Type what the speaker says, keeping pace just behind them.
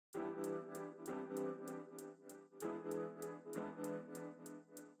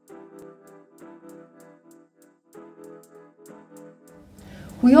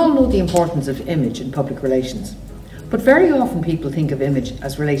We all know the importance of image in public relations, but very often people think of image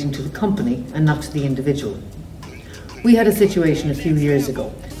as relating to the company and not to the individual. We had a situation a few years ago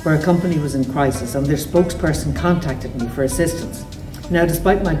where a company was in crisis and their spokesperson contacted me for assistance. Now,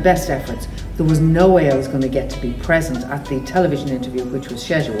 despite my best efforts, there was no way I was going to get to be present at the television interview which was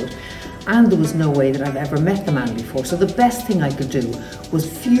scheduled, and there was no way that I'd ever met the man before. So the best thing I could do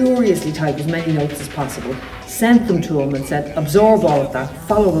was furiously type as many notes as possible, sent them to him and said, absorb all of that,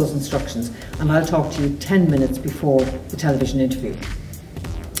 follow those instructions, and I'll talk to you 10 minutes before the television interview.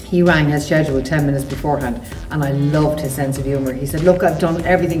 He rang as scheduled 10 minutes beforehand, and I loved his sense of humour. He said, look, I've done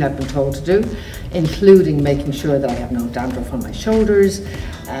everything I've been told to do, including making sure that I have no dandruff on my shoulders,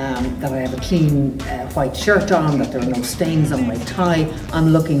 that I have a clean white shirt on, that there are no stains on my tie. I'm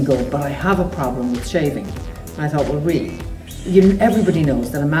looking good, but I have a problem with shaving. And I thought, well, really? Everybody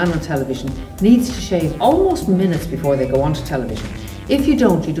knows that a man on television needs to shave almost minutes before they go onto television. If you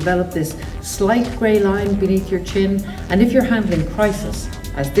don't, you develop this slight grey line beneath your chin, and if you're handling crisis,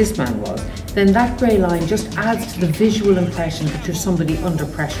 as this man was, then that grey line just adds to the visual impression that you're somebody under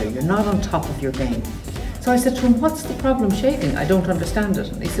pressure. You're not on top of your game. So I said to him, what's the problem shaving? I don't understand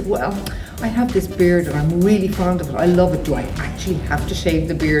it. And he said, well, I have this beard and I'm really fond of it. I love it. Do I actually have to shave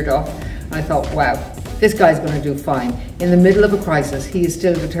the beard off? And I thought, wow, this guy's going to do fine. In the middle of a crisis, he is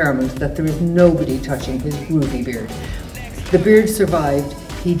still determined that there is nobody touching his groovy beard. The beard survived.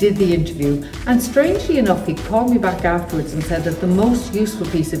 He did the interview, and strangely enough, he called me back afterwards and said that the most useful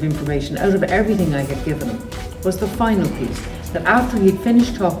piece of information out of everything I had given him was the final piece, that after he had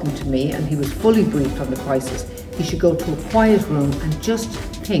finished talking to me and he was fully briefed on the crisis, he should go to a quiet room and just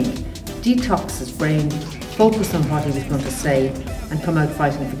think, detox his brain, focus on what he was going to say, and come out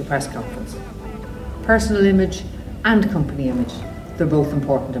fighting for the press conference. Personal image and company image, they're both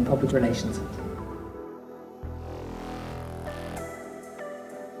important in public relations.